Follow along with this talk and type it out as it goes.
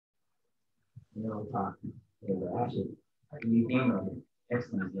You know, we'll talk. Yeah, but actually, you name them.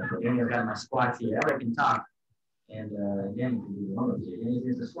 Excellent. Yeah, but then I've got my squats here. I can talk. And again, you can do one of those here. And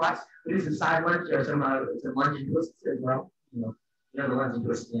there's the squats. We do some side lunge or some lunge and twists as well. You know the lunge and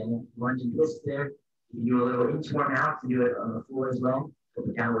twists. Yeah, lunge and twists there. You can do a little inchworm out. You do it on the floor as well. Put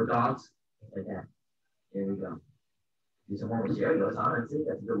the downward dogs. Things like that. There we go. Do some more. There it goes on. That's it.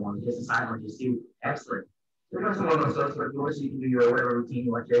 That's a good one. Just a side lunge. You see, excellent. So we're doing some more of those for yours, so you can do your whatever routine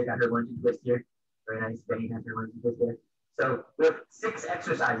you want here. Got her lunge and twist here. Very nice. Benny has her lunge and twist there. So we have 6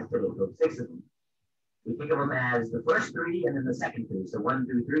 exercises today, folks. 6 of them. We think of them as the first 3 and then the second 3. So 1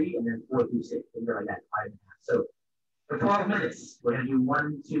 through 3 and then 4 through 6. Things like that. 5 and a half. So for 12 minutes, we're going to do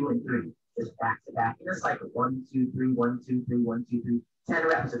 1, 2, and 3. Just back to back in a cycle. 1, 2, 3, 1, 2, 3, 1, 2, 3. 10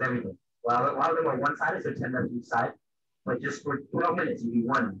 reps of everything. Well, a lot of them are one sided, so 10 reps each side. But just for 12 minutes, you do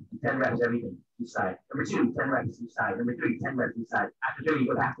 1, 10 reps everything each side. Number 2, 10 reps each side. Number 3, 10 reps each side. After 3, you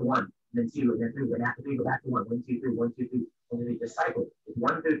go back to 1, and then 2, and then 3, and after 3, go back to 1. 1, 2, 3, 1, 2, 3, 1, 2, 3. Just cycle. It's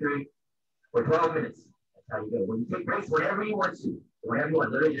 1 through 3 for 12 minutes. That's how you go. When you take breaks, whenever you want to, whenever you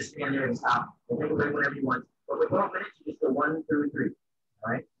want, literally just stand there and stop. And take a break whenever you want. But for 12 minutes, you just go 1 through 3.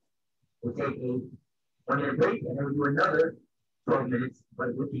 All right? We'll take a 1-minute break, and then we'll do another 12 minutes,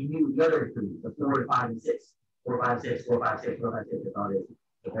 but with the other 3, the 4, 5, and 6. 4, 5, 6, 4, 5, 6, 4, 5, 6. That's all it is.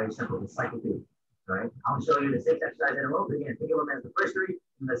 It's very simple. It's cycle 2. All right? I'll show you the 6 exercises in a row. But again, think of them as the first 3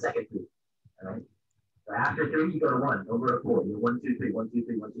 and the second 3. All right? So after 3, you go to 1, over to 4. You're 1, 2, 3, 1, 2,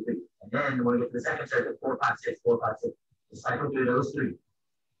 3, 1, 2, 3. And then when we get to the second circuit, 4, 5, 6, 4, 5, 6. Just cycle through those 3.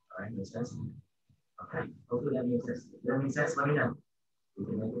 All right? Makes sense? Okay. Hopefully that makes sense. If that makes sense, let me know. We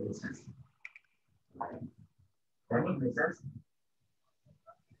can make it make sense. All right. That makes sense?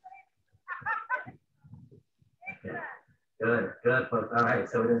 Okay. Good, good, folks. All right,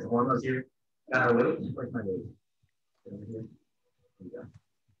 so there's hormones here. Got our weight. Where's my weight? Over here. Here we go.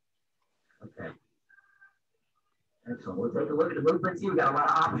 Okay. Excellent. We'll take a look at the movements here. We got a lot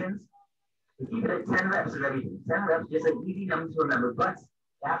of options. We keep it at 10 reps of everything. 10 reps, just an easy number to remember. But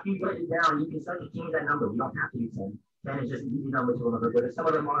after you get it down, you can start to change that number. You don't have to do 10. 10 is just an easy number to remember. But if some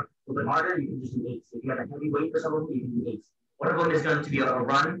of them are a little bit harder, you can just do 8. If you have a heavy weight for some of them, you can do 8. One of them is going to be a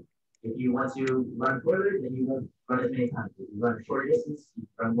run. If you want to run further, then you won't run as many times. If you run a shorter distance, you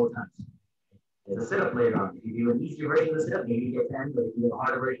run more times. There's a sit-up later on. If you do an easier version of the sit-up, maybe you get 10, but if you do a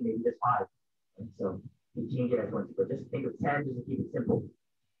harder version, maybe just 5. And so you change it as once. But just think of 10 just to keep it simple.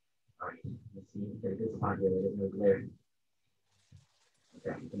 All right, let's see. Get a good spot here. There's no glare.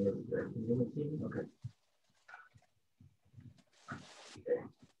 Okay, okay.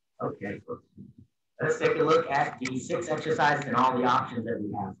 Okay, folks. Let's take a look at the 6 exercises and all the options that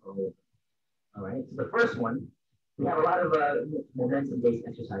we have. All right, so the first one, we have a lot of momentum-based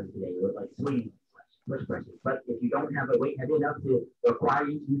exercises today, like swing, push presses. But if you don't have a weight heavy enough to require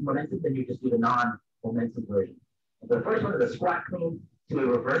you to use momentum, then you just do the non-momentum version. And the first one is a squat clean to a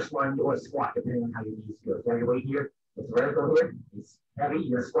reverse lunge or a squat, depending on how your knees go. So you have your weight here, it's vertical here, it's heavy.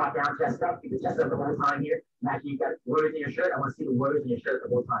 You're going to squat down, chest up, keep the chest up the whole time here. Imagine you've got words in your shirt. I want to see the words in your shirt the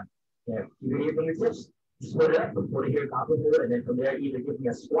whole time. Yeah, keep your fingertips, split it up, put it here, goblet it, and then from there, either give me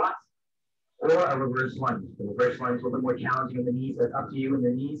a squat or a reverse lunge. The reverse lunge is a little bit more challenging in the knees, so it's up to you and the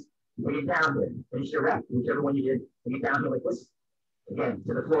knees. Bring it down there. Finish your rep, whichever one you did. Bring it down here like this. Again,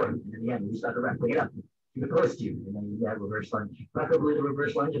 to the floor. And then again, you start the rep. Bring it up. Keep it close to you. And then you have reverse lunge. Preferably the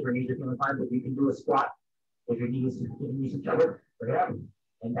reverse lunge if your knees are feeling fine, but you can do a squat if your knees are giving you some trouble. Bring it up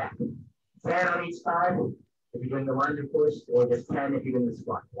and back. 10 on each side. If you're doing the lunge, of course, or just 10 if you're doing the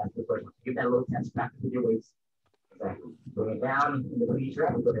squat. That's the first one. Give that a little test practice with your weights. Exactly. Bring it down in between each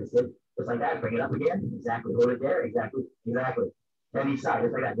rep. Go ahead, sit. Just like that. Bring it up again. Exactly. Hold it there. Exactly. Exactly. 10 each side.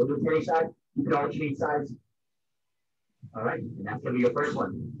 Just like that. We'll do 10 each side. You can alternate sides. All right. And that's going to be your first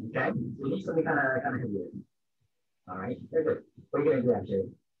one. Okay. So you need something kind of heavier. All right. Very good. What are you going to do actually?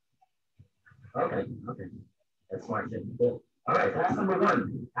 Okay. Okay. That's smart. Good. All right, so that's number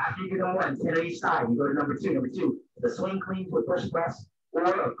 1. After you get on 1, 10 on each side, you go to number 2. Number 2, the swing clean to a push press or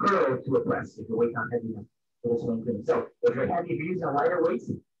a curl to a press if your weight's not heavy enough for the swing clean. So if you're heavy, if you're using a lighter weight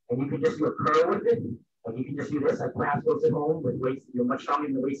and you can just do a curl with it, like you can just do this, like perhaps folks at home with weights, you're much stronger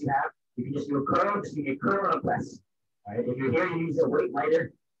than the weights you have. You can just do a curl, just do a curl and a press. All right, if you're here, you use a weight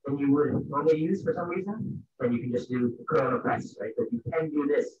lighter than you would normally use for some reason, then you can just do a curl and a press, right? So if you can do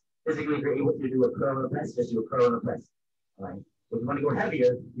this physically, if you're able to do a curl and a press, just do a curl and a press. All right. So if you want to go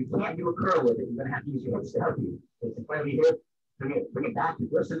heavier, you can't do a curl with it. You're going to have to use your hips to help you. So it's in front of you here. Bring it back. You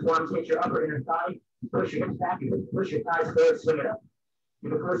push the forearms, hit your upper inner thigh. You push your hips back. You push your thighs forward, swing it up.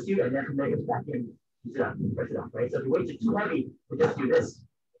 Keep it close to you, and then from there, hips back in. Use it up. Push it up. Right. So if your weights are too heavy to just do this,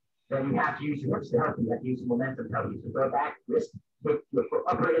 then you have to use your hips to help you. You have to use some momentum to help you. So go back, wrist, Take your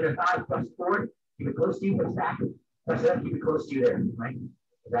upper inner thigh, press forward, keep it close to you, push back, press it up, keep it close to you there, right?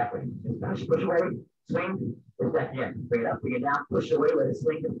 Exactly. Just push away, swing, push back again. Bring it up, bring it down, push away, let it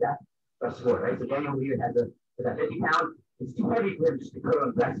swing, push back, press forward, right? So Daniel here has that 50 pound. It's too heavy for him just to curl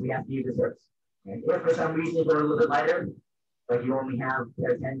and press. We have to use his hips. And if for some reason you're a little bit lighter, like you only have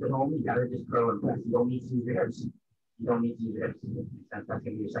pair of 10s at home, you gotta just curl and press. You don't need to use your hips. You don't need to use your hips. That's gonna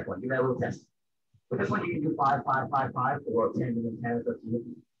be your second one. Give that a little test. With this one, you can do 5, 5, 5, 5, or 10 and then 10 if it's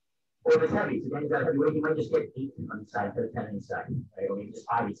you. Or if it's heavy, so then you've got a heavy weight, you might just get 8 on each side instead of 10 on each side, right? Or maybe just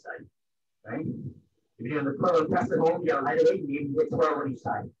 5 each side, right? If you're doing the curl and press at home, you got a lighter weight, maybe you get 12 on each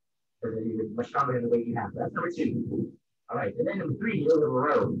side. Because you're much stronger than the weight you have. So that's number 2. All right, and then number 3, you do a little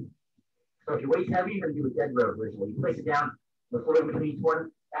row. So if your weight's heavy, you're going to do a dead row version where you place it down the floor in between each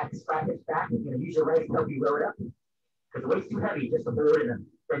one, back, back, back. You're going to use your legs to help you row it up. Because the weight's too heavy just to hold it in a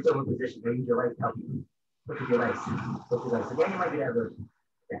bent over position. You're going to use your legs to help you. Push with your legs. Push your legs. Again, you might do that version.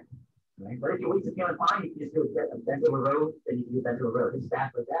 Yeah. Right? But if your weight's feeling fine, you can just do a bent over row, then you can do a bent over row. Just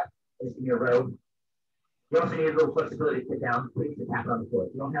back like that. Just give me a row. You also need a little flexibility to get down, quick to tap it on the floor.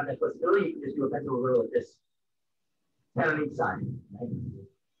 If you don't have that flexibility, you can just do a bent over row like this. 10 on each side. Right?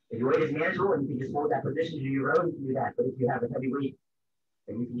 If your weight is manageable and you can just hold that position to do your row, you can do that. But if you have a heavy weight,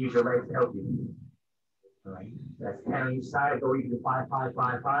 then you can use your legs to help you. All right. So that's 10 on each side, or you can do 5, 5,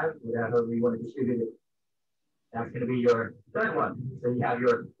 5, 5, whatever you want to distribute it. That's going to be your third one. So you have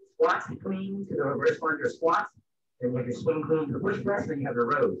your squats and cleans, the reverse lunge or squats. Then you have your swing clean to the push press, then you have your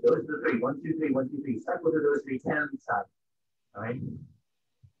rows. Those are the 3. 1, 2, 3, 1, 2, 3. Cycle through those 3, 10 on each side. All right.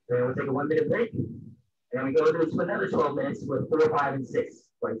 Then we'll take a 1-minute break. And then we go to another 12 minutes with 4, 5, and 6.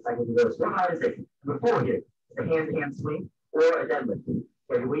 Right, cycle through those 4, 5, and 6. Number 4 here is a hand-to-hand swing or a deadlift. So you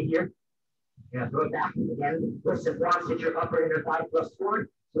have your weight here. You're going to throw it back. Again, twist and flex, get your upper inner thigh thrust forward.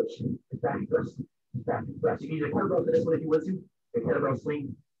 Switch, back, thrust, back, thrust. You can use a kettlebell for this one if you want to. The kettlebell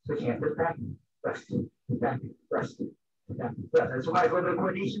swing, switch hands, twist back, thrust, back, thrust, back, thrust. This requires a little bit of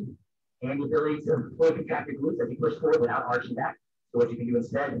coordination and the ability to fully contract your glutes as you push forward without arching back. So what you can do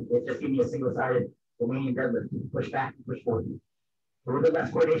instead is just give me a single-sided Romanian deadlift. Push back and push forward. A little bit less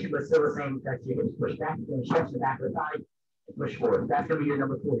coordination, but still the same effect. You can just push back, you're going to stretch the back of the thigh and push forward. That's going to be your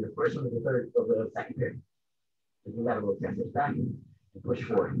number 4. Your first one is the third of the second period. So do that a little bit. Push back and push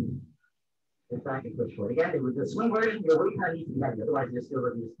forward. Push back and push forward. Again, with the swing version, your weight kind of needs to be heavy. Otherwise, you're still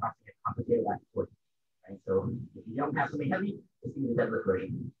going to just complicated back and forth. Right? So if you don't have something heavy, just use the deadlift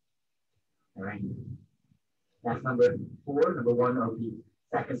version. All right. That's number 4, number 1 of the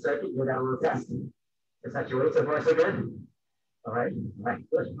second circuit. Give that a little test. Is that your weight so far? So good. All right,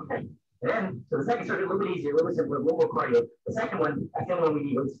 good, okay. And then, so the second circuit, a little bit easier, a little bit simpler, a little more cardio. The second one, that's the only one we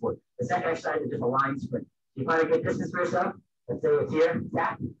need weights for. The second exercise is just a line sprint. You find a good distance for yourself. Let's say it's here,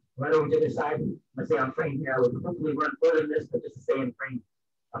 tap, run over to the other side. Let's say I'm framed here. I would hopefully run further than this, but just to stay in frame,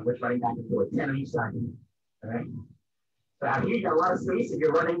 I'm just running back and forth, 10 on each side. All right. So out here, you got a lot of space. If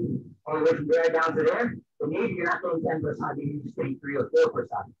you're running all the way from there down to there, then maybe you're not going 10 per side, maybe you're just getting 3 or 4 per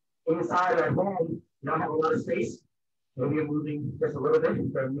side. Inside or at home, you don't have a lot of space. Maybe you're moving just a little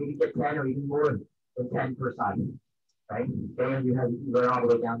bit, then maybe get 10 or even more than 10 per side, right? Then you can go all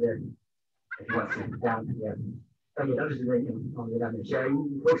the way down there if you want to, down there. So yeah, just doing all the way down there. Sherry,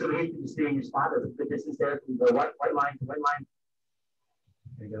 you folks over here, you can stay in your spot. There's a good distance there from the white line to white line.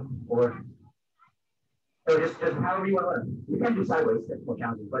 There you go. Or so just however you want to run. You can do sideways, that's more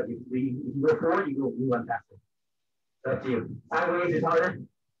challenging, but if you go forward, you run faster. So up to you. Sideways is harder,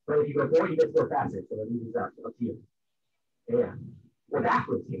 but if you go forward, you get to go faster. So it eases out. So up to you. Yeah. Or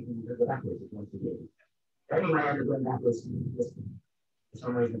backwards. You can go backwards if you want to do it. Any might end up going backwards for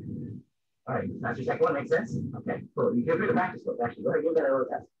some reason. All right, that's your second one. Makes sense? Okay, cool. You feel free to practice those, actually. Go ahead, give that a little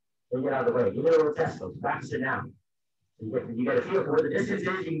test. Then get out of the way. Give it a little test, folks. Practice it now. You get a feel for what the distance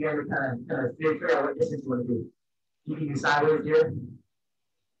is. You can kind of figure out what distance you want to do. You can do sideways here.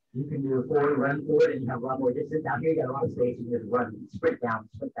 You can do forward, run forward, and you have a lot more distance. Down here, you got a lot of space. You can just run, sprint down,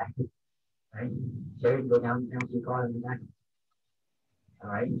 sprint back. All right? So you can go down to your car and back. All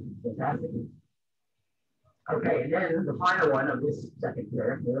right, fantastic. Okay, and then the final one of this second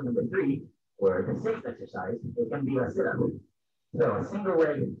pair, number 3, or the 6th exercise, is going to be a sit-up. So a single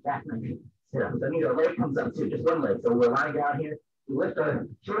leg jackknife sit-up. So that means our leg comes up too, just one leg. So we're lying down here. We lift our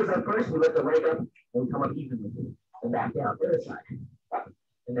shoulders up first, we lift the leg up, and we come up evenly. And back down, the other side. Up,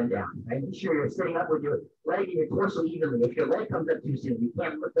 and then down. Right? Make sure you're sitting up with your leg and your torso evenly. If your leg comes up too soon, you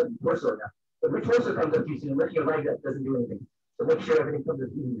can't lift up your torso enough. If your torso comes up too soon, lift your leg up doesn't do anything. So make sure everything comes up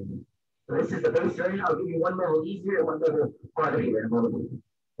evenly. So this is the base version. I'll give you one level easier and one level harder here in a moment.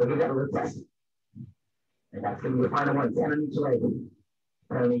 So give that a little test. And that's going to be the final one. 10 on each leg.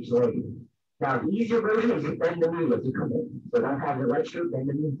 10 on each leg. Now, the easier version is you bend the knee as you come in. So don't have your leg straight, bend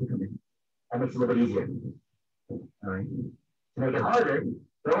the knee to come in. That makes it a little bit easier. All right. To make it harder,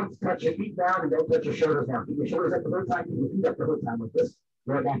 don't touch your feet down and don't touch your shoulders down. Keep your shoulders up the whole time, keep your feet up the whole time like this.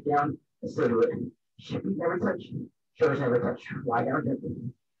 Roll back down and still do it. Your feet never touch, shoulders never touch. Lie down gently.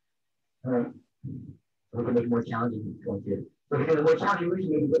 All right. So we can make it more challenging going to. So if you do the more challenging version,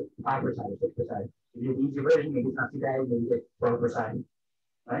 maybe get 5 per side or 6 per side. If you do the easier version, maybe it's not too bad, maybe get 12 per side.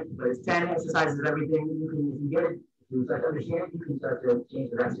 Right? But it's 10 exercises of everything. You can get it. If you start to understand it, you can start to change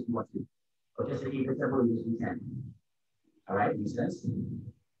the rest if you want to. But just to keep it simple, you just do 10. All right, makes sense?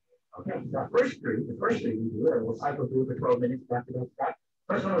 Okay, so the first three we do, and we'll cycle through for 12 minutes back to back.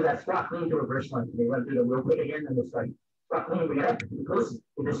 First one was that squat clean to reverse lunge. They run through them real quick again, and we'll start. Squat clean, we get up, close.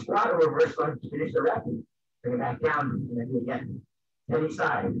 With the squat or reverse lunge, finish the rep, bring it back down, and then do it again. Then each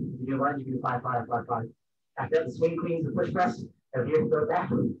side. If you do lunge, you do 5, 5, 5, 5. After that, the swing cleans, the push press. And if you go back,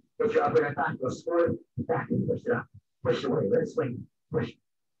 get your upper and thigh, go forward, back, and push it up. Push it away, let it swing, push,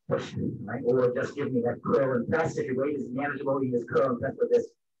 push, right? Or just give me that curl and press. If your weight is manageable, you just curl and press with this.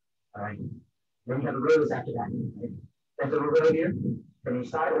 All right. Then you have a rows after that. Right? Bend over row here, then each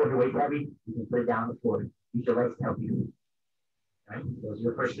side, or if your weight's heavy, you can put it down on the floor. Use your legs to help you. All right, those are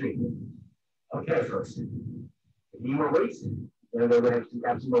your first three. Okay, folks. If you need more weights, then we'll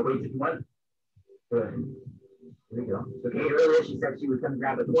have some more weights if you want. Good. There we go. So Kate earlier, she said she was going to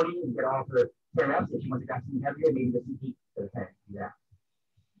grab a 20 and get off her 10 reps. If she wants to grab something heavier, maybe just repeat for the 10. Yeah.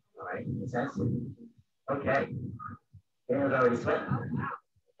 All right, makes sense? Okay. Daniel's already sweating.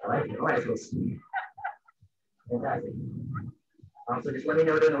 I like it. All right, folks. Fantastic. So just let me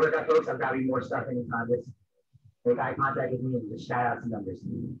know during the workout, folks. I'm grabbing more stuff anytime. Just make eye contact with me and just shout out some numbers.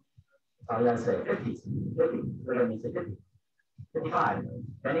 That's all you got to say. 50. 50. Look at me. Say 50. 55.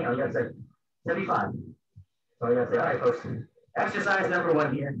 Benny, all you got to say 75. So I gotta say, all right, folks. Exercise number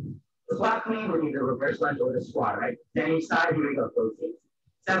 1 here. The squat clean will be the reverse lunge or the squat, right? 10 each side. Here we go, folks. 8,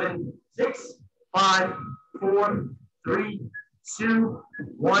 7, 6, 5, 4, 3, 2,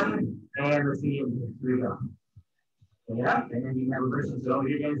 1, and let's see. Here we go. Bring it up, and then you can have reverse lunge. So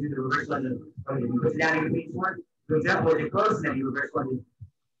you're going to do the reverse lunge. You push it down in between one. For example, as you close, and then you reverse lunge.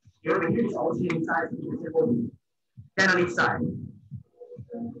 You're over here, just alternating sides. Keep it simple. 10 on each side.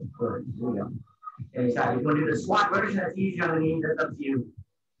 Good. Here we go. And if you want to do the squat version, that's easy on the knee, that's up to you.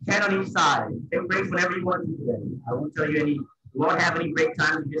 10 on each side. Take breaks whenever you want to today. I won't tell you you won't have any break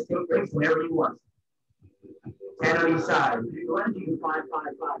time. You just take breaks whenever you want. 10 on each side. If you want, you can 5, 5,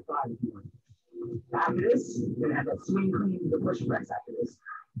 5, 5 if you want. After this, you're going to have that swing clean to the push press after this.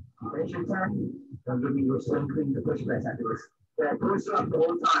 Finish your 10. Don't give me your swing clean to the push press after this. But push up the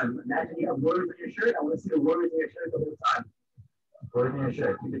whole time. Imagine you have words in your shirt. I want to see the words in your shirt the whole time. Words in your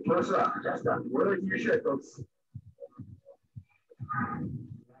shirt. Keep it closer up. Just up. Words in your shirt, folks.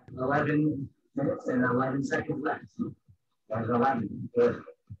 11 minutes and 11 seconds left. There's 11. Good.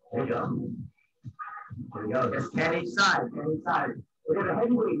 There you go. There you go. Just 10 each side. 10 each side. We're going to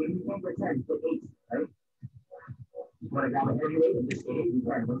heavyweight. Maybe you can't get 10. Get 8. Right? You want to grab a heavyweight and just get 8 and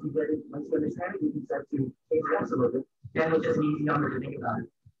 10. Once you get it, once you understand it, you can start to take the reps a little bit. 10 is just an easy number to think about it.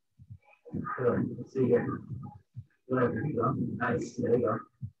 Good. Let's see here. Good, there you go. Nice. There you go.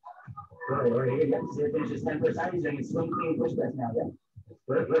 Good. Over here, yeah. See, it finishes 10 per side. He's doing a swing clean push press now, yeah.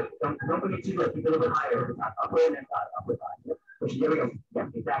 Good, good. Don't forget too good. Keep it a little bit higher. Over top, upper and then upper thigh. Yep. Push it. There we go. Yeah,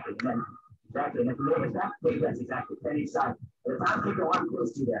 exactly. And then exactly. And then from there, back. Push press. Exactly. 10 each side. At the top, keep your arm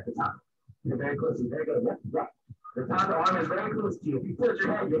close to you there. At the top. You're very close to you. Very good. Yep. Yep. The top of the arm is very close to you. If you tilt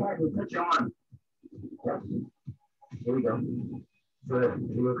your head, you touch your arm. Yep. Here we go. Good.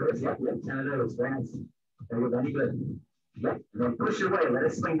 You go, Chris. Yep. Yep. 10 of those. Very nice. There you go, Benny, good. Yep, and then push your way, let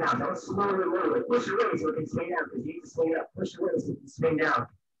it swing down. Don't slowly roll it. Push your way so it can swing down, because you need to swing it up. Push your way so you can swing down.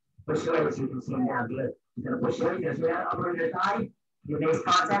 Push your way so you can swing down. Good. You're going to push your way, you're going to swing down, upper inner thigh. You make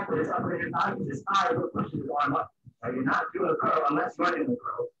contact with his upper inner thigh, because his thigh will push his arm up. Right? You're not doing a curl unless you're doing a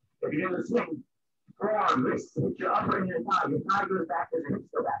curl. If you're doing a swing, forearm, wrist, hit your upper inner thigh. Your thigh goes back as your hips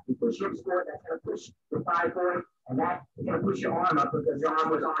go back. You push your hips forward, that's going to push your thigh forward, and that is going to push your arm up because your arm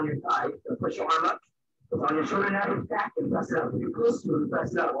was on your thigh. It's going to push your arm up. It's on your shoulder now, it's back and press it up. If you're close to it,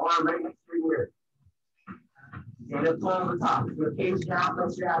 press it up. Arm right next to your ear. Stand up tall on the top. If you're caged down,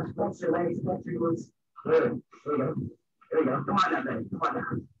 flex your abs, flex your legs, flex your glutes. Good. There you go. There you go. Come on now, Benny. Come on now.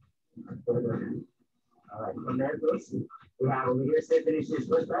 All right. From there, folks, we have over here, sit, finish his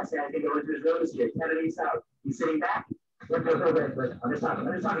push press, and I can go into his rows here. 10 of each out. He's sitting back. But I'm just talking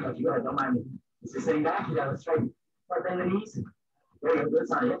about you. Go ahead. Don't mind me. He's sitting back. You got to straight. Start bending the knees. There you go. Good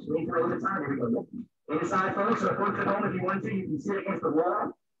sign. Yep. Lean for a little bit of time. Here we go. Yep. Inside, folks, or folks at home, if you want to, you can sit against the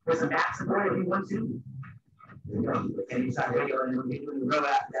wall. There's some back support if you want to. There you go. And inside, there you go. And we'll get doing the row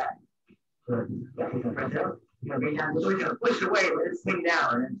after that. Good. Yeah, you're gonna press up. You're gonna bring down. You're gonna push it away, let it swing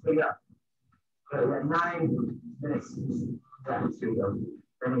down, and then swing up. Good. We have 9 minutes. Yeah, here we go.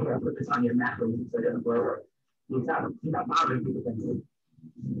 Then you're gonna put this on your mat so it doesn't blow away. He's not bothering people then.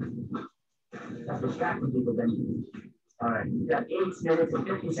 That's distracting people then. All right, you got 8 minutes and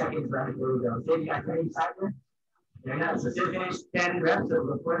 50 seconds left. Here we go. So you got 10 inside there. There you go. So just finish 10 reps of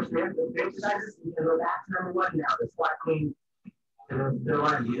the first rep of the exercises. You can go back to number 1 now. The squat clean to the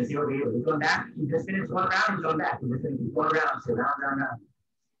lunge. You can see over here. We're going back. You just finished 1 round. You're going back. You're just going to keep 1 round. So round.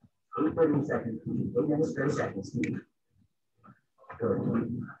 8:30 seconds. 8 minutes, 30 seconds. Good. There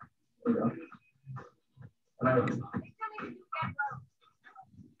we go. All right.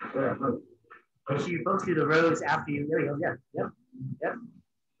 Yeah, look. Make sure you folks do the rows after you. There you go. Yep.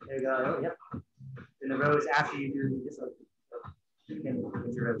 There you go. Yep. In the rows after you do this.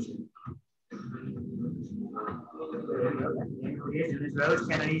 It's your rows. There you go. In this rows,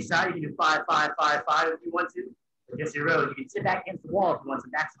 10 on each side. You can do 5, 5, 5, 5 if you want to. But just your rows. You can sit back against the wall if you want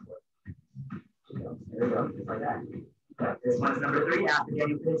some back support. There you go. Just like that. Okay. This one's number 3. After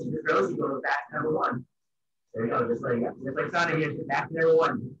you finish this rows, you go back to number 1. There you go. Just like Sonic here. Back to number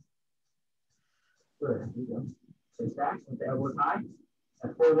 1. Good. There you go. Sit back with the elbows high.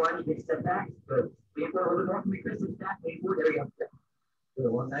 At 4-1, you take a step back. Good. Lean forward a little bit more. Can we Chris? Sit back. Lean forward. There you go. Good.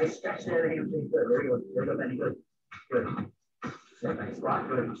 One nice stretch there. The hamstring. Good. There you go, Benny. Good. Step back. Squat.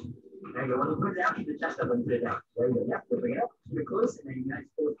 Good. There you go. When you put it down, keep the chest up and put it down. There you go. Yep. Good. Bring it up. Keep it close. And then you nice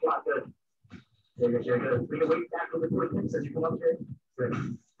full squat. Good. There you go. Good. Bring your weight back a little bit towards as you come up here. Good.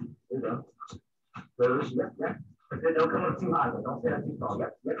 There you go. Good. Yep. But then don't come up too high. Don't stand up too tall.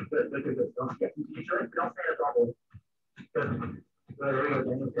 Yep. Good. Don't get too deep. Don't stand up tall. Good. There we go.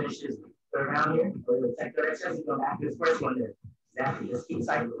 Then you'll finish this third round here. Go to the second exercise and go back to this first one there. Exactly. Just keep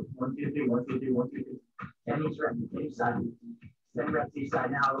cycling. 1, 2, 3, 1, 2, 3, 1, 2, 3. 10 each rep, each side. 10 reps each side.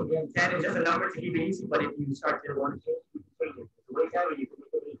 Now, again, 10 is just a number to keep it easy, but if you start to want to change, you can change it. If the weight's heavy, you can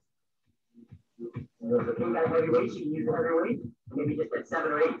make it easy. If you got heavy weight, you can use the heavy weight. Maybe just at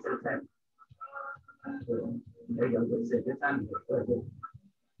 7 or 8 instead of 10. There you go. Good time. Good.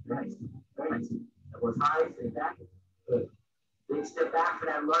 Nice. Very nice. Elbows high, sit back. Good. Big step back for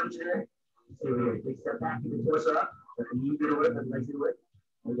that lunge there. Here we go. Big step back, keep the torso up. Let the knee do the work, let the legs do the work.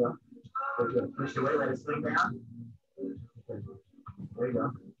 There you go. Good. Push away, let it swing down. There you go.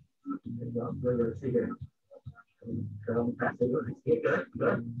 Good. See here. Curl and press. There you go.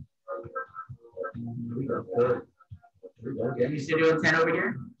 Good. Here we go. Good. Again, you still doing 10 over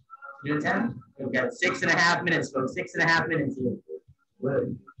here? Doing 10? We've got 6.5 minutes, folks. 6.5 minutes here.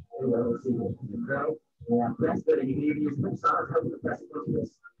 Good. There you go. Let's see here. Curl. Yeah, press good, and you can even use whip saws to help you press it into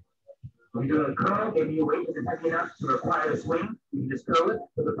this. When you're doing a curl, maybe your weight isn't heavy enough to require a swing. You can just curl it.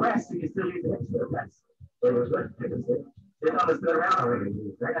 For the press, you can still use the hips for the press. There you go. Good. This one is good around already.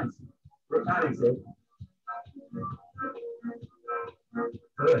 Very nice. Good timing, Sid.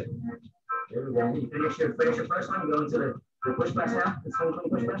 Good. There we go. You finish your first one. You go into the push press now. The swing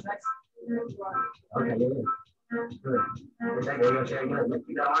push press next. Okay, yeah. Good. There you go, Sherry. Good.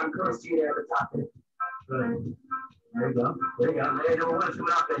 Keep that arm close to you there at the top. Good. There you go. There number 1 is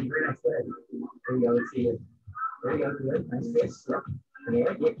coming off, Benny. Very nice. Good. There you go. Let's see it. There you go. Good. Nice fist. Yep.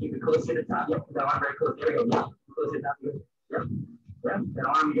 Yeah. Keep it close to the top. Yep. That arm very close. There you go. Yeah. Close to the top. Good. Yep. That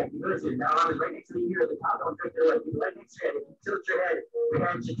arm, you notice it. That arm is right next to the ear at the top. Don't drink your leg. Keep it right next to your head. If you tilt your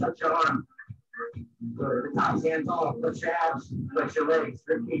head should touch your arm. Good. The top, stand tall. Flex your abs. Flex your legs.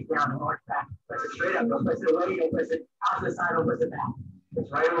 Rib cage down and arch back. Press it straight up. Don't press it away. Don't press it out to the side. Don't press it back.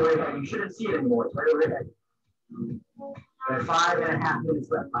 It's right over your head. You shouldn't see it anymore. It's right over your head. There's 5.5 minutes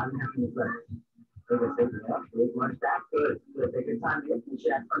left. 5.5 minutes left. Good. Take it up. Big lunge back. Good. Take your time to get the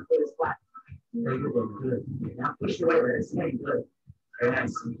shaft. Front foot is flat. Very good. Now push your way. Let it swing. Good. Very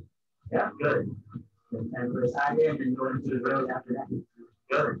nice. Yeah. Good. And for the side here, and then go into the road after that.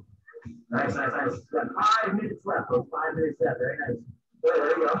 Good. Nice. We've got 5 minutes left. 5 minutes left. Very nice. Good.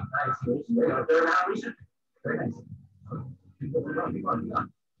 There you go. Nice. There you go. Third round, Alicia. Very nice. Keep going. There you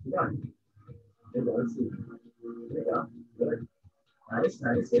go. Let's see. There you go. Good. Nice.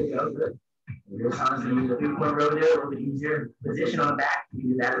 There you go. Good. You're honestly use a 3-point row there, a little bit easier position on the back. You can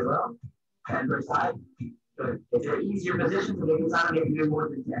do that as well. And per side. Good. It's an easier position, so maybe it's not going to do more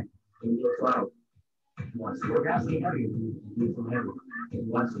than 10. Maybe do 12. If you want to work out something heavy, you can do some heavy if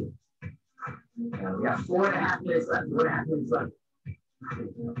you want to. We have 4.5 minutes left. 4.5 minutes left.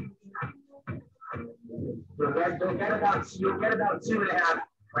 You'll get about 2.5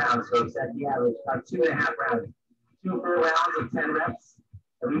 rounds, folks. That's the average. About 2.5 rounds. 2 full rounds of 10 reps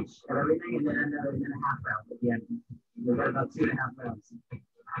of each of everything, and then another 1.5 rounds at the end. You'll get about 2.5 rounds.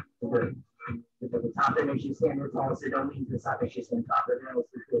 Good. At the top, that makes you stand there tall, so don't lean to the side. Make sure you stand top. Everything else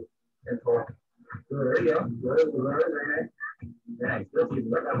is good. And pull There you go. Good. Very nice. Very nice. Good. You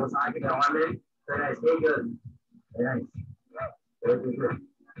let that one side get that arm in. Very nice. Very good. Very nice. Good.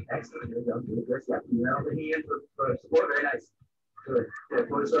 Excellent. There you go. Good. Step. You know the hand for support. Very nice. Good. Good.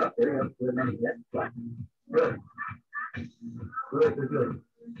 Push up. There you go. Good. Yes. Good. Good.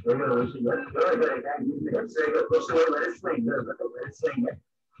 There you go. Good. Exactly. Use the hips. There you go. Push away. Let it swing. Good. Let it swing.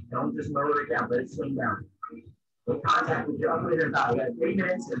 Don't just lower it down. Let it swing down. Make contact with your upper inner thigh. You got 3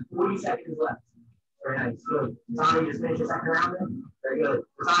 minutes and 40 seconds left. Very nice. Good. Tommy just finished your second round then? Very good.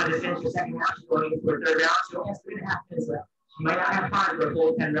 Tommy just finished your second round. She's going into her third round. She only has 3.5 minutes left. She might not have time for a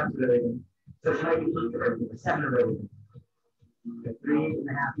full 10 reps of everything. So she might be eating for everything, for 7 of everything.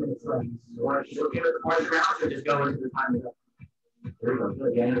 3.5 minutes left. Or she'll give it the part of the round, she'll just go into the time is up. There we go.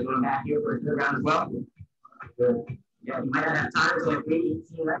 Good. Daniel's going back here for a third round as well. Good. Yeah, you might not have time, so like 18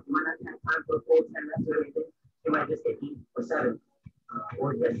 left. You might not have time for a full 10 reps of everything. You might just get 8 or 7.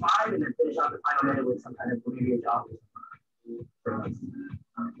 Or get 5 and then finish off the final minute with some kind of maybe a jog or something.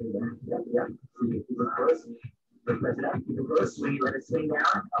 Yep. Keep it close. Press it up. Keep it close. Swing. Let it swing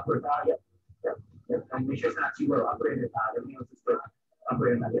down. Upward thigh. Yep. And make sure it's not too low. Upper inner thigh. Everything else is good. Upper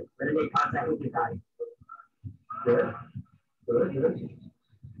inner thigh. Yep. Let it make contact with your thigh. Good.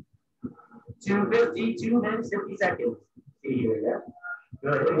 2:50. 2 minutes 50 seconds. See here. Yeah.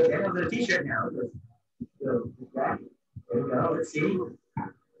 Good. There's a t-shirt now. Good. Back. There we go. Let's see.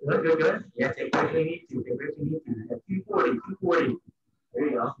 Good. Yeah, take what you need to. 240. There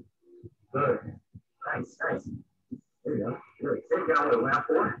you go. Good. Nice. There you go. Good. Sit down with round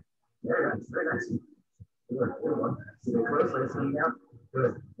 4. Very nice. Good. See the close. Let it swing down.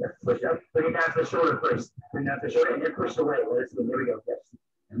 Good. Yes. Push up. Bring it down to the shoulder first. Bring it down to the shoulder and then push away. Let it swing. There we go. Yes.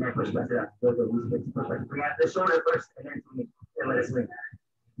 And then push it up. Good. Push back. Bring it out to the shoulder first and then swing. And let it swing.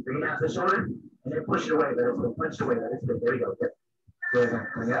 Bring it down to the shoulder and then push it away. Let it swing. Punch it away. Let it swing. There we go. Yes. Good.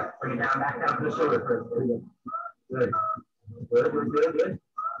 Bring it up. Bring it down. Back down to the shoulder first. There we go. Good. There you go. Good.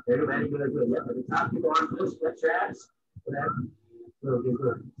 Yep. At the top, keep on push. Stretch your abs.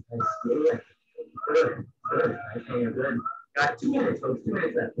 Good. Nice. Yeah. Good. Nice. Good. Got 2 minutes, folks. 2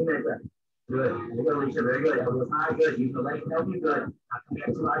 minutes left. Good. There you go, Alicia. Very good. Elbows high. Good. Use the legs to help you. Good. Not coming up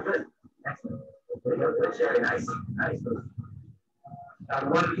too high. Good. Excellent. There you go. Good, Sherry. Nice. Folks.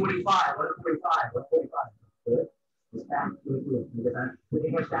 145. Good. Just back. Good. Put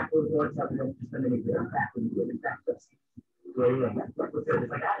your hands back a little more. Just underneath there. Back. Back. There you go. Just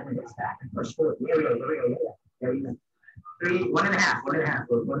like that. And then hips back and push forward. There we go. Yeah. There you go.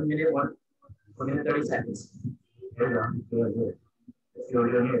 1.5. 1 minute, 1 minute 30 seconds. There you go. Good. Let's see what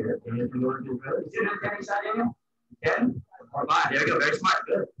we're doing here. You want to do good? You see that side, Daniel? 10 or 5. There you go. Very smart.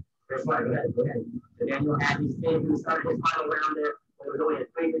 Good. Very smart. Go ahead. So Daniel had his thing. He started his final round there. It was only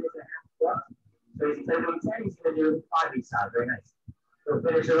 3 minutes and a half left. So instead of doing 10, he's going to do 5 each side. Very nice. So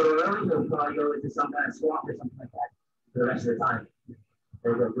finish a little early. He'll probably go into some kind of swamp or something like that for the rest of the time.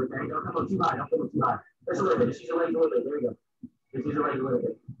 There you go. Good. There you go. Don't come up too high. Just a little bit. Just use your legs a little bit. There you go. Just use your legs a little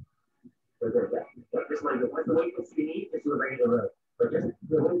bit. Good. Yeah. Just like it. Once the weight gets you need, just do a regular row. But just use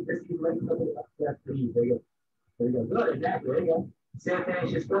the legs a little bit. That's pretty. There you go. Good. Exactly. There you go. Sam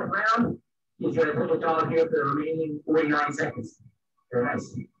finishes 4th round. He's going to take a jog here for the remaining 49 seconds. Very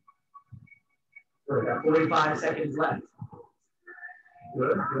nice. Good. Got 45 seconds left.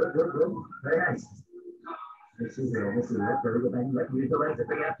 Good. Very nice. Let's see. Very good. Then you use the legs to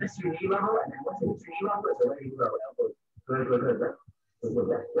bring it up just to your knee level, and then once it hits your knee level, it's a ready to row. Good.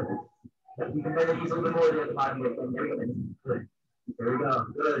 You can bend the knees a little bit more there at the bottom of the thing. There we go. Good. There we go.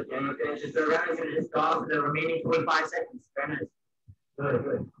 Good. Daniel finishes 3rd round. He's going to just jog for the remaining 45 seconds. Very nice.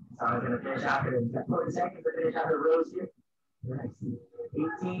 Good. So I'm going to finish out here. We've got 40 seconds to finish out the rows here. Very nice.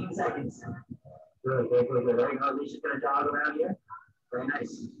 18 seconds. Good. There you go. Alicia's going to jog around here. Very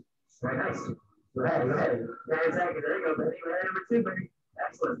nice. Go ahead. 10 seconds. There you go, buddy. Ready number 2, buddy.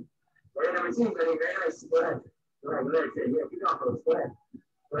 Excellent. Ready number 2, buddy. Very nice. Go ahead. Yeah, keep going, folks. Go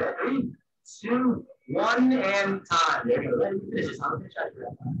ahead. 3, 2, 1, and time. There you go. Ready? Finish this. I'm going to finish out.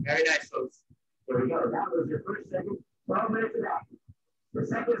 Very nice, folks. There we go. That was your first second. 12 minutes of that. The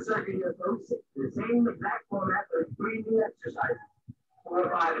second circuit here, folks, the same exact format, but 3 new exercises. 4,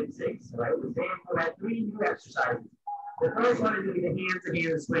 5, and 6. All right? The same format, 3 new exercises. The first one is going to be the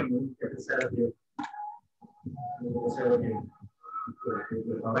hand-to-hand swing. Let me get this set up here.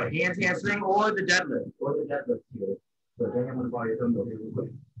 All right, hand-to-hand swing or the deadlift. Here. So then I'm going to borrow your thumb here real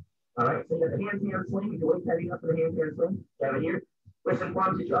quick. All right, so you got the hand-to-hand swing. Your weight's heavy enough for the hand-to-hand swing. You have it here. With some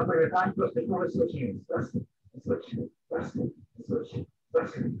palms that you up on your thigh, push the forward, switch hands. Thrust and switch. Thrust and switch.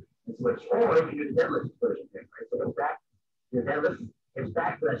 Thrust and switch. Or you can do the deadlift version here, right? So go back, your deadlift, hips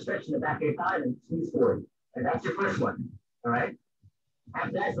back for that stretch in the back of your thigh and squeeze forward. And that's your first one. All right.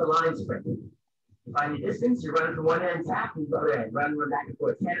 After that's the line sprint. Find your distance. You're running from one end, tap, and the other end. Run back and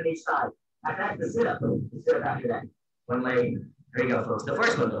forth, 10 on each side. After that, the sit-up. The sit-up after that. One leg. There you go, folks. The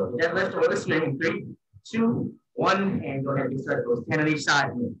first one, though. Deadlift or the swing. 3, 2, 1, and go ahead and start those. 10 on each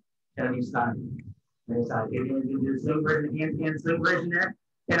side. 10 on each side. 10 on each side. If you do the swing version, hand swing version there.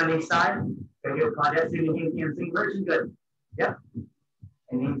 10 on each side. Go here, Claudette, do the hand swing version. Good. Yep.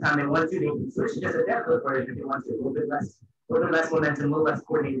 And anytime they want to, they can switch to just a deadlift version if they want to. A little bit less momentum, a little less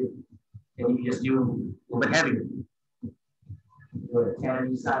coordinated. And you can just do a little bit heavier. Good. 10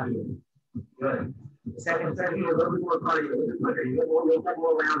 on each side here. Good. The second set here, a little bit more cardio, a little bit quicker. You get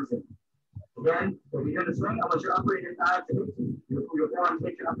more rounds in. Again, if you're going to swing, I want your upper inner thigh to hit your forearms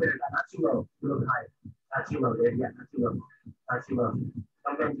hit your upper inner thigh. Not too low. A little bit higher. Not too low. There, yeah, not too low. Not too low.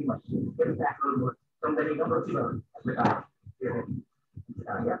 Don't bend too much. Get it back a little more. Don't go too low. That's your thigh. Yeah.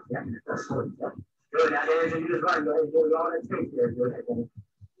 That's good. Yep. Good. Now, there's you just run. Go ahead and do it all in space there. Go ahead.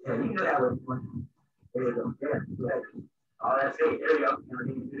 Yeah, you can do that one. There you go. Yeah, go ahead. Oh, that's great. There you go. Now,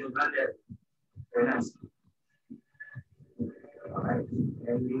 you can just run there. Very nice. All right.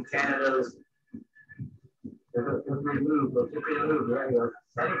 And you can of those. Feel free to move. Feel free to move. There you go.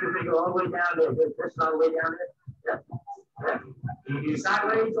 Setting feel free to go all the way down there. Good. Push all the way down there. Yep. Yep. You can do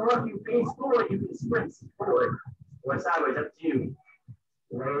sideways, or if you face forward, you can sprint forward or sideways. Up to you.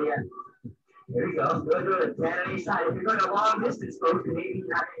 There you go. Good. 10 on each side. If you're going a long distance, folks, maybe you're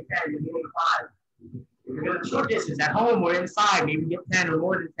not getting 10, you're getting 5. If you're going short distance at home or inside, maybe get 10 or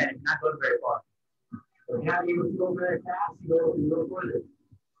more than 10. If you're not going very far. If you're not able to go very fast, you go further.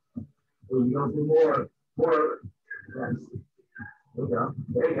 Or you go through more. Yes.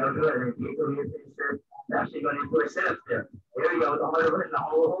 There you go. Good. And if you go here, you're actually going into a sit-up there. There you go. The harder version, the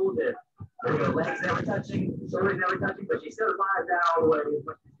whole hold there. There you go. Legs never touching, shoulders never touching, but she still lies down all the way as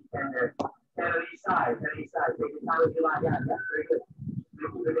much as she can there. 10 on each side. 10 on each side. Take your time as you lie down. That's very good. Make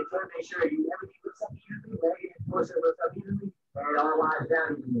sure you everything looks up evenly, leg and torso looks up evenly, and it all lies down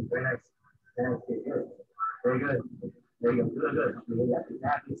evenly. Very nice. Good. Very good. There you go. Good.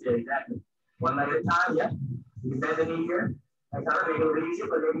 Exactly. One leg at a time. Yep. You can bend the knee here. That's how maybe a little easier,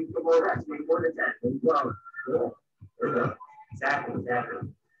 but maybe you get more reps, maybe more than 10. There you go. Good. There you go. Exactly.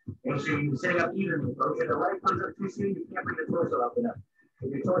 Make sure you're sitting up evenly, folks. If the leg comes up too soon, you can't bring the torso up enough.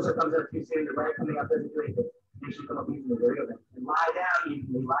 If your torso comes up too soon, the leg coming up doesn't do anything. You should come up evenly. There you go. And lie down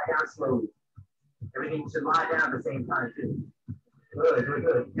evenly. Lie down slowly. Everything should lie down at the same time, too. Good.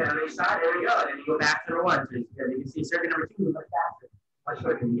 10 on each side. There we go. And then you go back to number 1. So you can see circuit number 2 is much faster. Much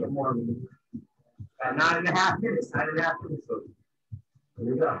quicker. You get more of it. At 9.5 minutes. 9.5 minutes. Folks. There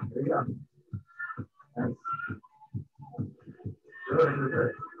you go. Nice. Good.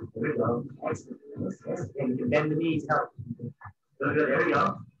 There we go. Excellent. And you can bend the knees. Help. Good. There we go.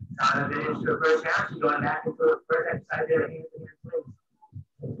 Time to finish your first half. You're going back into the first exercise there. Hands swings.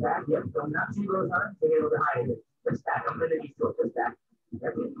 Back. Yep. So not too low time. So get a little bit higher here. Push back. I'm going to knee still. Push back.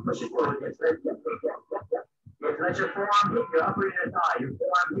 Yep. Push it forward. Yes. Yep. Yes. Let your forearm hit your upper inner thigh. Your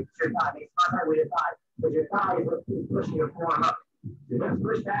forearm hits your thigh. Makes contact with your thigh. But your thigh is pushing your forearm up. So just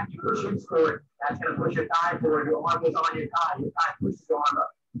push back. You push hips forward. That's going to push your thigh forward. Your arm is on your thigh. Your thigh pushes your arm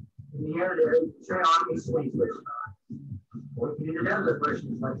up. In the air there, straight arm is swing. Or if you do the deadlift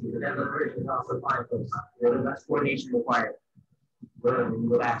version, the deadlift version is also fine, folks. There's less coordination required. Good. When you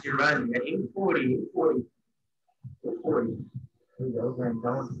go back to your run, you got 840. There you go. And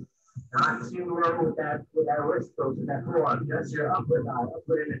don't not too low with that wrist, folks, with that forearm. Just your upper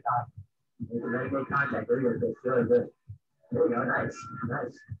inner thigh. Make contact. There you go. Good. There you go. Nice.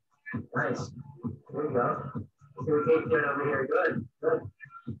 There you go. See what Kate's doing over here. Good.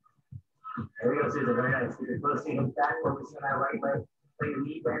 There we go, Susan. Very nice. Keep your close to him back, focusing on that right leg. Let your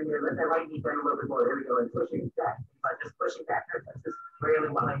knee bend here. Let that right knee bend a little bit more. There we go. And pushing back. Just pushing back. That's just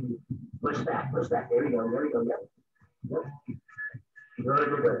railing behind you. Push back. There we go. Yep. Good.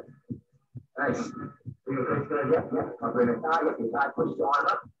 Nice. There you go. Good. Yep. Upper inner thigh. Yep. Your thigh pushes your arm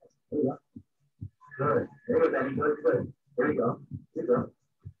up. There you go. Good. There you go, Benny. Good. There you go. Good.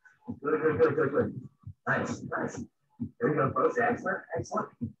 Nice. There you go, folks. Excellent.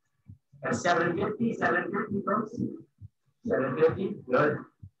 At 750, folks. 750. Good.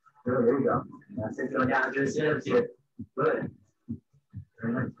 There you go. That's it. Going down to the sit-ups here. Good.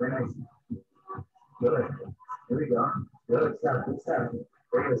 Very nice. Good. There we go. Good stuff.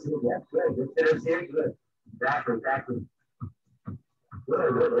 There you go. Yeah, good. Good sit-ups here. Good. Exactly. Good. There you go.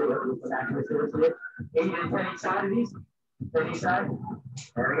 Come back to the sit-ups here. 8 and 10 each side of these. 10 each side.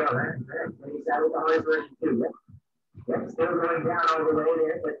 There we go, man. 10 each side with the hardest version too. Yep, still going down all the way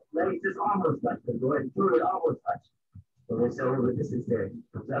there, but legs just almost touch. Go ahead and do it, almost touch. So there's still a little distance there.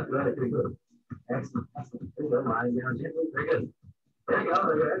 Comes up, good. Excellent. There you go, lying down gently. Very good. There you go.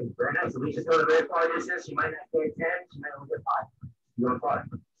 Very nice. Alicia's going a very far distance. She might not get 10. She might only get 5. You're going far.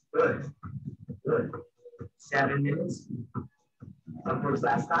 Good. Good. 7 minutes. First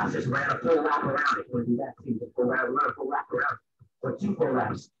last class just ran a full lap around. If you want to do that too, run a full lap around. Or 2 full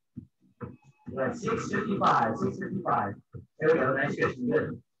laps. You got 6:55. 6:55. There we go. Nice. Good.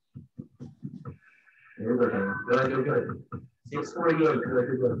 Good. There we go. Good. Good. 6:48.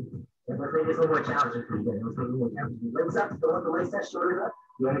 Good. And let's make this a little more challenging for you. Let's make it a little more challenging. Legs up. Don't want the legs touch. Shoulders up.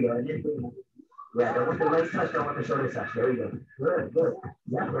 There we go. And then, yeah, don't want the legs touch. Don't want the shoulders touch. There we go. Good. Good.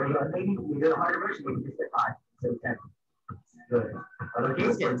 Yeah, there we go. Maybe you're doing a harder version. Maybe just get 5 instead of 10. Good. Other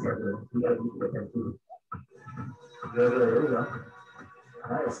games getting 10. You got to get 10 too. Good. There we go.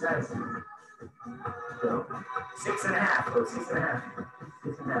 Nice. Nice. So, 6.5. Oh, 6.5.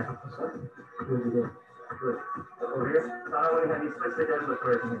 6.5. Good. Good. Good. Over here. Not only have you switched the deadlift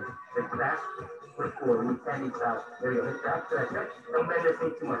version here. Hit back, push forward. We 10 each side. There you go. Hit back. That's it. Don't bend this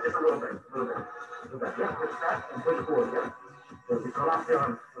knee too much. Just a little bit. A little bit. Go back. Yep. Push back and push forward. Yep. So just relax the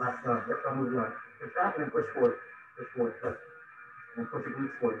arm. Relax the arm. Yep. Don't move the arm. Push back and then push forward. Push forward. Yep. And then push your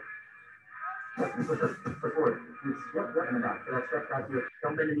glutes forward. Yep. And push forward. Glutes. Yep. Yep. In the back. So that's stretch back here.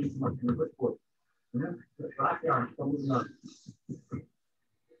 Don't bend the knee too much. And then push forward. Relax the arm. Don't move the arm.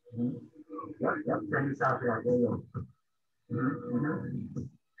 Yep, yep, turn yourself around. There you go.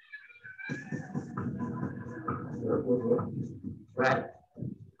 Right.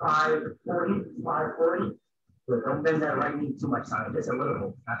 5:40, 5:40. Good. Don't bend that right knee too much, Simon. Just a little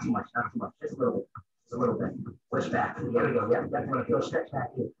bit. Not too much, not too much. Just a little bit. Just a little bit. Push back. There we go. Yep, yep. You want to feel stretch back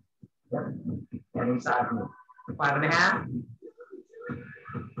here. Yep. And inside from you. 5.5.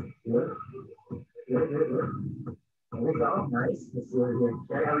 Good. Good, good, good. There we go. Nice. Let's see over here.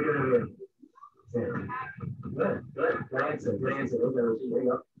 Okay, how are we doing over here? Good, good. Good answer. Good answer. There you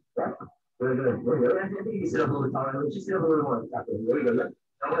go. Yeah. Good, good. There we go. I think you sit up a little taller. Just sit up a little more. There we go. Yep.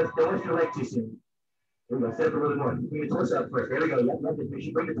 Don't lift your leg too soon. There we go. Sit up a little more. Bring your torso up first. There we go. Yep. Yep. Make sure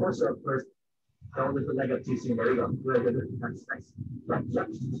you bring the torso up first. Don't lift the leg up too soon. There we go. Good, good, good. Nice, nice. Yep, yep.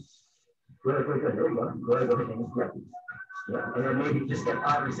 Good, good, good. There we go. Good, good. Yep. Yeah. And then maybe just get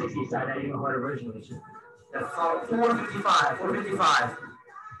 5 or 6 each side. Not even a harder version of it. That's all. 4:55. 4:55.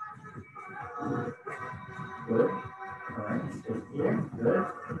 Good. All right. Just here. Good.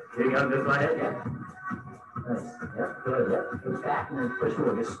 Here you go. Good. Go ahead. Yeah. Nice. Yep. Good. Yep. Push back and then push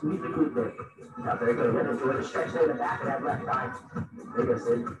forward. Just squeeze the glute there. Yeah, very good. Yep. Enjoy the stretch there in the back of that left thigh. There you go,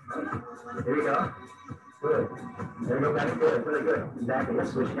 Sid. Here we go. Good. There we go. Back. Good. Really good. Exactly.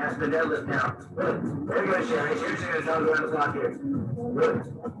 Let's switch out to the deadlift now. Good. There you go, Sherry. Sherry's going to go around the block here. Good.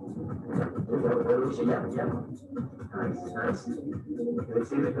 There you go. There you go. Yep. Yep. Nice. Nice. Good.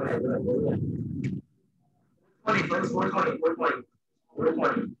 See you. Go ahead. Go ahead. There we go. 20, folks. 420. 420.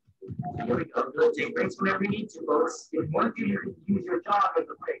 420. Here we go. We'll take breaks whenever you need to, folks. If one of you can use your jog as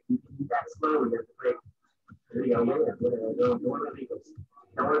a break, you can do that slowly as a break. There you go. Yeah. Don't worry about me, folks.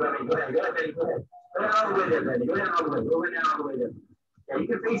 Don't worry about me. Go ahead. Go ahead, Benny. Go ahead. Go down all the way there, Benny. Go down all the way. Go down all the way there. Yeah, you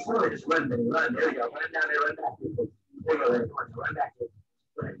can face forward. Just run, Benny. Run. There you go. Run down there. Run back here, folks. There you go. There. Come on. Run back here.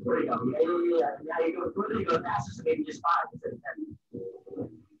 There you go. Yeah. Now you go further. You go faster, so maybe just 5 instead of 10.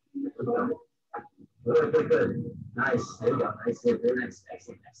 Good, good, good. Nice. There you go. Nice. Very nice.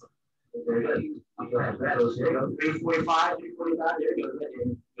 Excellent. Excellent. Very good. Go ahead. Rattles. There you go. 345. 345. There you go.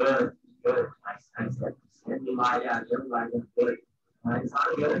 Good. Good. Nice. Nice. Can you lie down? Can you lie down? Good. Nice.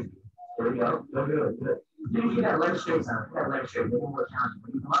 Good. There you go. Good, good, good. You can get that leg straight, son. That leg straight. Make it more challenging.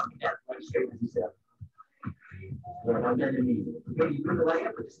 When you come up, get that leg straight as you sit up. Yeah, don't bend the knee. You bring the leg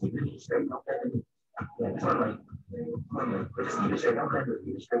up, but just keep the knee straight. Don't bend the knee. Yeah, just one leg. One leg. But just keep it straight. Don't bend it.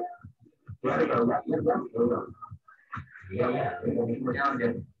 Keep it straight. There we go. Yep, yep, yep. There we go. Yeah. There we go. Make more down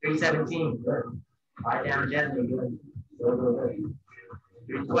again. 317. Good. Lie down gently. Good. Good.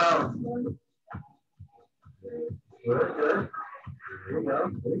 312. Good, good. There we go.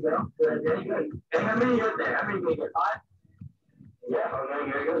 There we go. Good. Very good. And how many are there? How many do we get? 5? Yeah.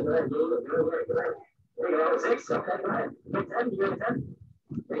 Okay. Very good. Good. Good. There we go. 6. Okay. Go ahead. You get 10. You get 10.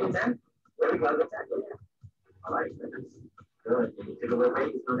 You get 10. There we go. Get 10. Yeah. All right. Good. You take a little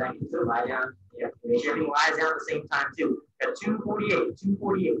break. Go back into it. Lie down. Yeah. Make sure everything lies down at the same time too. At 248.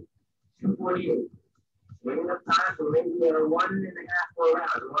 248. 248. Maybe enough time for maybe 1.5 more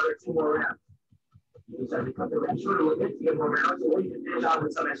rounds, 1 or 2 more rounds. You can start to cut the range short a little bit to get more rounds, or you can finish off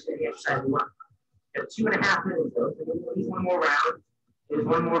with some extra exercise you want. You have 2.5 minutes though, so maybe at least 1 more round. There's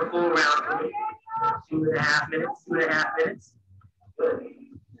 1 more full round for me. 2.5 minutes, 2.5 minutes. Good.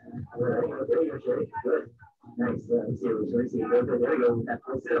 There you go, Sherry. Good. Nice. Let's see. Good. There we go.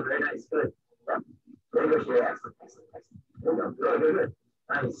 That's it. Very nice. Good. Yeah. There you go, Sherry. Excellent. There you go. Good.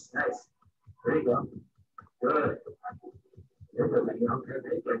 Nice. There you go. Good. Very good, Benny. Okay,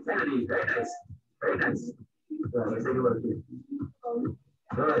 very good. Kennedy, very nice. Very nice. Let's take a look here.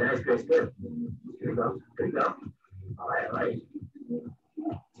 Good, nice, Chris. Good. Here we go. Here we go. All right, all right.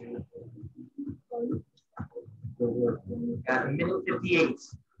 Got a minute 58.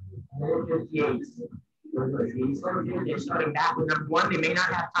 Minute 58. They're starting back with number one. They may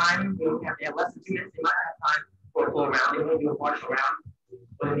not have time. They have less than 2 minutes. They might not have time for a full round. They may do a partial round.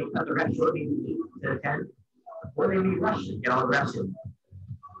 But they cut the reps short, maybe 8 instead of 10. Or they may rush it, get all the reps in.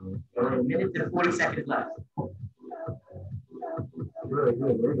 Only a minute and 40 seconds left. Good,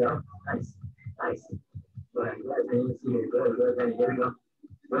 good. There we go. Nice. Nice. Good. Good. Let's see here. Good, good. Here we go.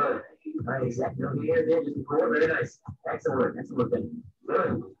 Good. Nice. No, here, there. Just go. Very nice. Excellent work. Excellent work.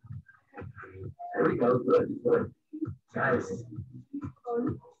 Good. There we go. Good. Good. Nice.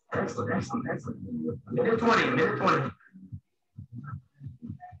 Excellent. Excellent. Excellent. Minute 20. Minute 20.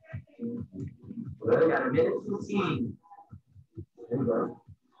 Well, we got a minute 15. There we go.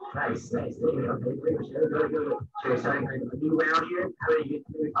 Nice, nice. There we go. Okay, good, good, good. So we're starting a new round here. How many?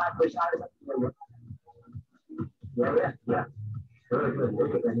 5 push-ups. Yeah. Good, good. There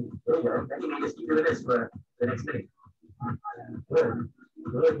you go, Benny. There you go. Then you can just keep doing this for the next minute. Good.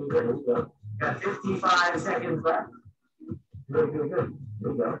 Good, good, good. There you go. Got 55 seconds left. Good, good, good.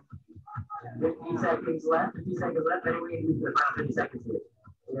 There you go. 50 seconds left. 50 seconds left. Then we can do the final 50 seconds here.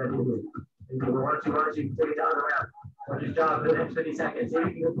 Yeah, do it. Why don't you take it down around? What's your job for the next 50 seconds? See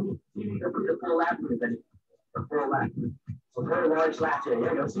if you can complete a full lap with it. A full lap. So very large lap here.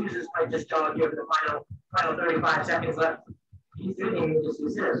 There you go. Caesars might just jog here for the final 35 seconds left. He's doing it just do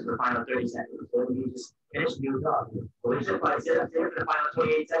sit-ups for the final 30 seconds. So you just finish and do a jog. Well, we should probably sit-ups here for the final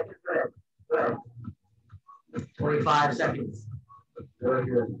 28 seconds. Go ahead. Go ahead. 25 seconds. Very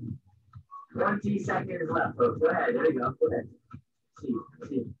good. 20 seconds left, folks. Go ahead. There you go. Go ahead.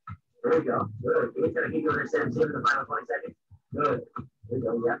 See. There we go. Good. He's going to keep going to 17 in the final 20 seconds. Good. There we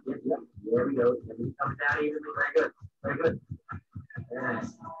go. Yep. There we go. He's coming down evenly. Very good. Very good. Very nice.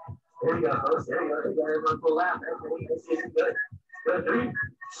 There we go, folks. There we go. Everyone full lap. That's good. Good. 3,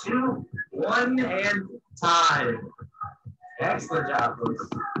 2, 1, and time. Excellent job, folks.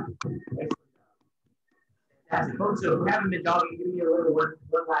 Excellent. Fantastic. Folks, so if you haven't been jogging, give me a little one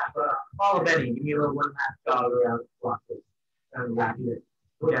lap. Follow Benny. Give me a little 1 lap jog around the block. Around the lap here.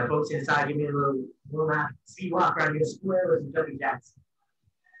 Yeah, folks inside, give me a little lap speed walk around your square with some jumping jacks.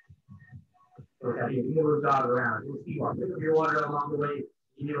 Okay, give me a little jog around, a little speed walk. Pick up your water along the way.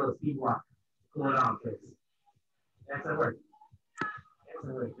 Give me a little speed walk. Cool it on, folks. Excellent work.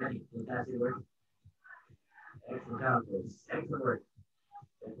 Excellent work. Fantastic work. Excellent job, folks. Excellent work.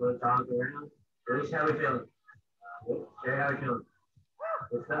 Excellent jog around. Rich, how we feeling? Jerry, how we feeling?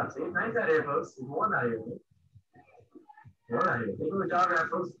 Good stuff. See, it's nice out here, folks. It's warm out here. Take a little jog around,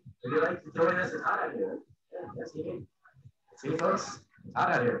 folks. If you'd like to join us, it's hot out here. Yeah, yes, you can. See, folks, it's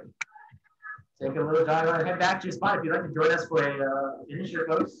hot out here. Take a little jog around, head back to your spot. If you'd like to join us for a finisher,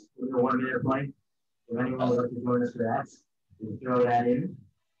 folks, with a 1 minute plank. If anyone would like to join us for that, we can throw that in.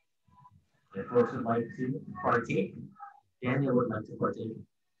 If folks would like to partake, Daniel would like to partake.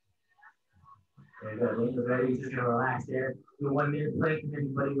 There you go. Daniel's ready. He's just going to relax there. Do a 1 minute plank if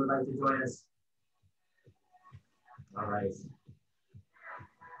anybody would like to join us. All right.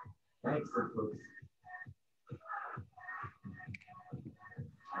 Thanks, folks.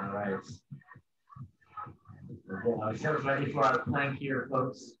 All right. Okay, ourselves ready for our plank here,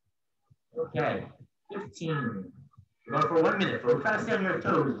 folks. Okay. 15. We're going for 1 minute, folks. Try to stay on your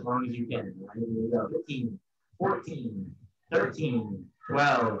toes as long as you can. Right, here we go. 15, 14, 13,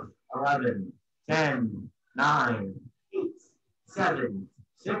 12, 11, 10, 9, 8, 7,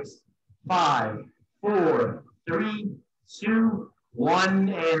 6, 5, 4, 3, 2, 1,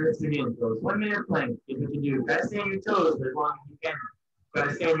 and let's begin, folks. 1 minute plank is what you do. Try to stay on your toes for as long as you can. Try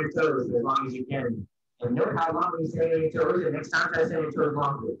to stay on your toes for as long as you can. And note how long you stay on your toes, and next time try to stay on your toes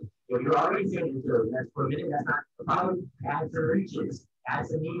longer. If you're already staying on your toes, that's for a minute, that's not a problem. Add some reaches, add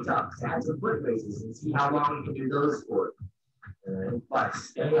some knee tucks, add some foot raises, and see how long you can do those for. But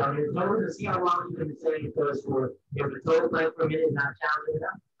stay on your toes and see how long you can stay on your toes for. If the toe plank for a minute is not challenging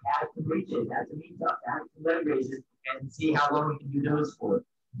enough, add some reaches, add some knee tucks, add some leg raises, and see how long you can do those for.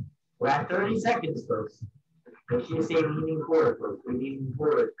 We're at 30 seconds, folks. Make sure you stay leaning forward, folks. We're leaning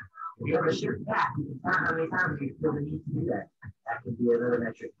forward. If you ever shift back, you can count how many times you feel the need to do that. That could be another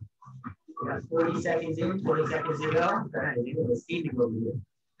metric. We got 40 seconds in, 20 seconds to go. All right, we're steaming over here.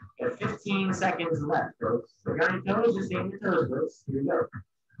 We got 15 seconds left, folks. So you're on your toes, just stay on your toes, folks. Here we go.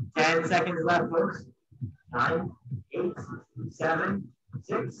 10 seconds left, folks. 9, 8, 7,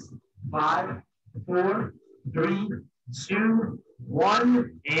 6, 5, 4, 3, 2,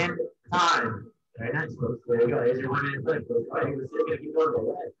 1, and time. Very nice, folks. There you go. There's your 1 minute clip. All right, we're still going to keep going.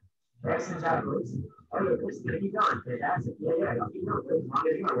 Go ahead. Excellent job, folks. Oh, yeah, we're still going to keep going. Fantastic. Yeah, yeah. I'll keep going, please. As long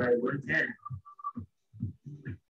as you're going. We're at 110.